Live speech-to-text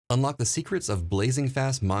Unlock the secrets of blazing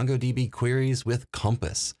fast MongoDB queries with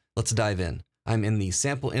Compass. Let's dive in. I'm in the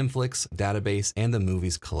sample influx database and the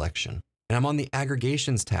movies collection. And I'm on the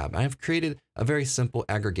aggregations tab. I've created a very simple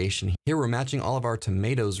aggregation. Here we're matching all of our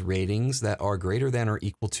tomatoes ratings that are greater than or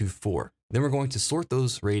equal to 4. Then we're going to sort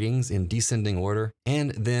those ratings in descending order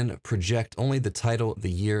and then project only the title,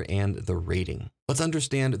 the year, and the rating. Let's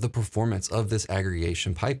understand the performance of this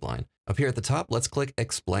aggregation pipeline. Up here at the top, let's click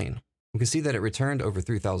Explain. We can see that it returned over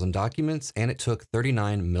 3,000 documents and it took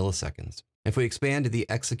 39 milliseconds. If we expand the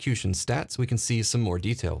execution stats, we can see some more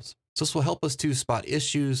details. So this will help us to spot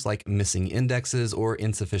issues like missing indexes or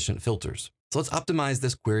insufficient filters. So let's optimize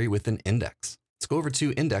this query with an index. Let's go over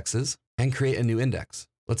to indexes and create a new index.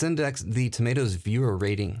 Let's index the tomatoes viewer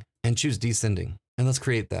rating and choose descending. And let's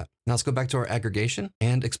create that. Now let's go back to our aggregation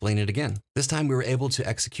and explain it again. This time we were able to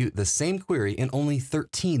execute the same query in only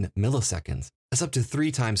 13 milliseconds. That's up to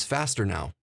 3 times faster now.